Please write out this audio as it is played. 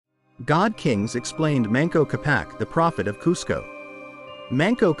God kings explained Manco Cápac, the prophet of Cusco.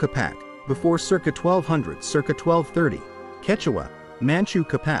 Manco Cápac, before circa 1200, circa 1230, Quechua, Manchu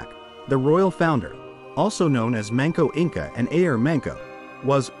Cápac, the royal founder, also known as Manco Inca and Ayer Manco,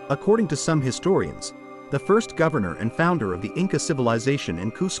 was, according to some historians, the first governor and founder of the Inca civilization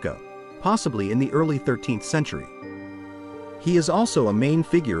in Cusco, possibly in the early 13th century. He is also a main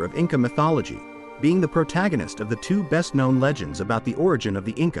figure of Inca mythology, being the protagonist of the two best-known legends about the origin of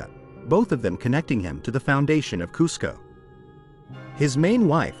the Inca, both of them connecting him to the foundation of Cusco. His main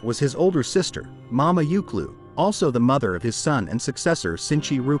wife was his older sister, Mama Yuclu, also the mother of his son and successor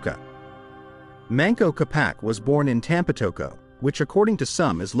Sinchi Ruca. Manco Cápac was born in Tampico, which according to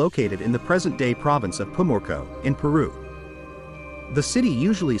some is located in the present-day province of Pumorco, in Peru. The city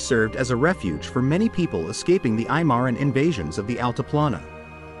usually served as a refuge for many people escaping the Aymaran invasions of the Altiplano.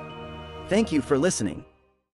 Thank you for listening.